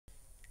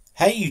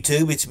Hey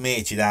YouTube, it's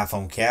Mitch at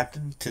iPhone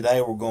Captain. Today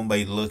we're going to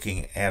be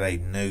looking at a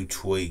new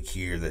tweak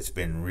here that's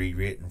been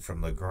rewritten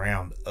from the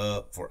ground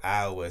up for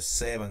iOS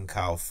 7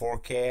 called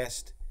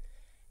Forecast.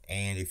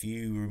 And if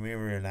you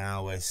remember in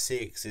iOS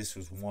 6, this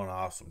was one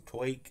awesome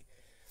tweak.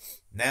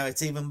 Now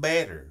it's even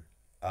better.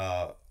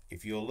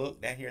 If you'll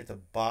look down here at the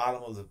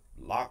bottom of the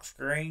lock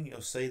screen,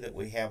 you'll see that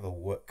we have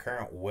the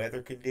current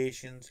weather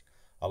conditions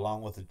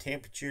along with the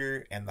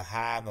temperature and the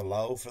high and the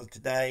low for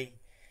today,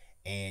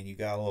 and you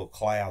got a little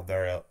cloud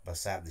there up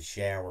beside the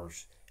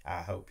showers.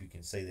 I hope you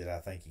can see that. I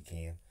think you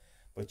can.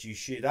 But you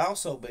should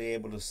also be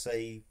able to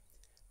see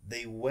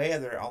the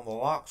weather on the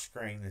lock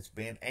screen that's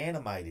been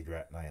animated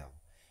right now.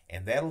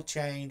 And that'll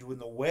change when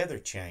the weather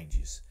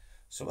changes.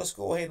 So let's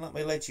go ahead and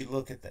let you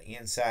look at the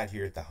inside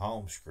here at the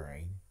home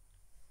screen.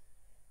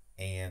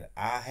 And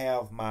I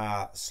have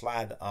my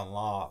slide to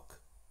unlock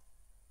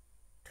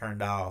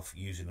turned off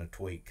using a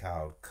tweak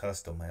called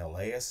Custom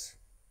LS.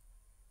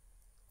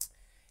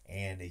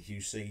 And as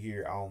you see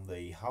here on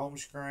the home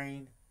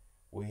screen,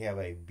 we have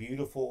a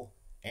beautiful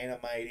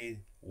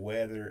animated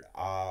weather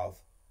of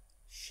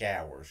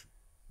showers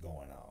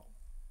going on.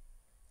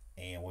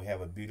 And we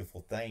have a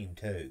beautiful theme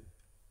too.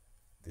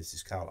 This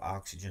is called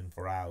Oxygen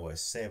for iOS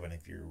 7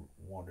 if you're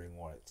wondering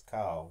what it's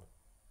called.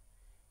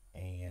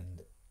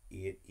 And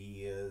it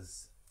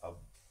is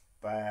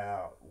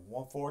about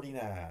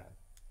 149.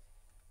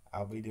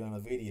 I'll be doing a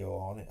video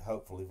on it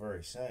hopefully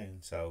very soon.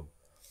 So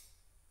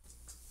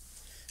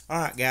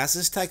alright guys,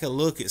 let's take a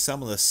look at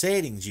some of the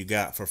settings you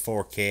got for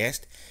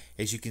Forecast.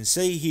 As you can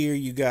see here,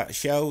 you got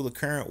show the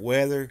current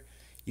weather.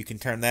 You can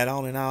turn that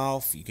on and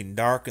off. You can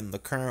darken the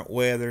current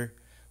weather,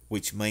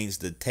 which means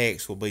the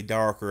text will be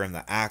darker and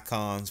the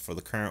icons for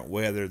the current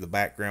weather, the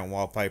background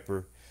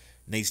wallpaper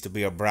needs to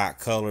be a bright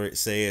color, it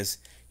says.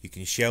 You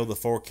can show the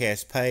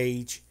forecast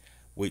page,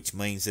 which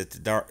means that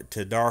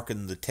to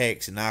darken the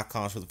text and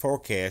icons for the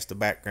forecast, the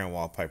background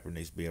wallpaper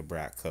needs to be a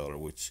bright color,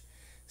 which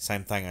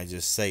same thing I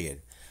just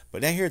said.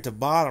 But down here at the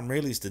bottom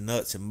really is the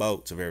nuts and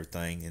bolts of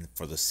everything. And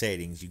for the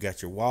settings, you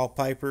got your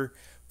wallpaper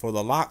for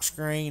the lock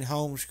screen,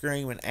 home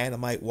screen, and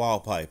animate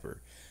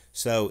wallpaper.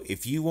 So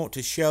if you want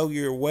to show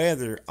your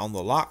weather on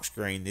the lock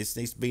screen, this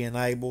needs to be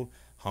enabled.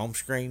 Home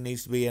screen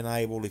needs to be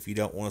enabled. If you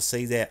don't want to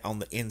see that on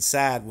the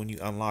inside when you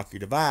unlock your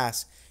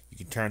device, you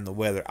can turn the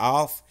weather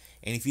off.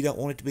 And if you don't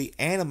want it to be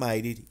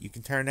animated, you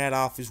can turn that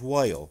off as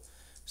well.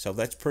 So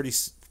that's pretty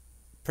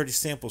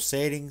simple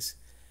settings,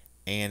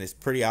 and it's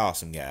pretty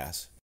awesome,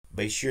 guys.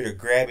 Be sure to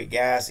grab it,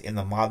 guys, in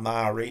the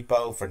ModMy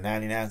repo for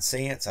 99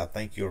 cents. I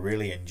think you'll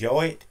really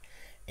enjoy it.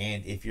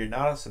 And if you're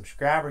not a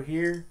subscriber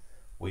here,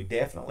 we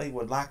definitely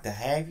would like to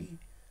have you.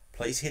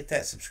 Please hit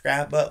that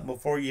subscribe button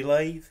before you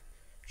leave.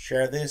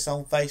 Share this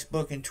on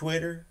Facebook and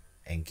Twitter,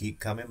 and keep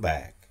coming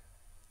back.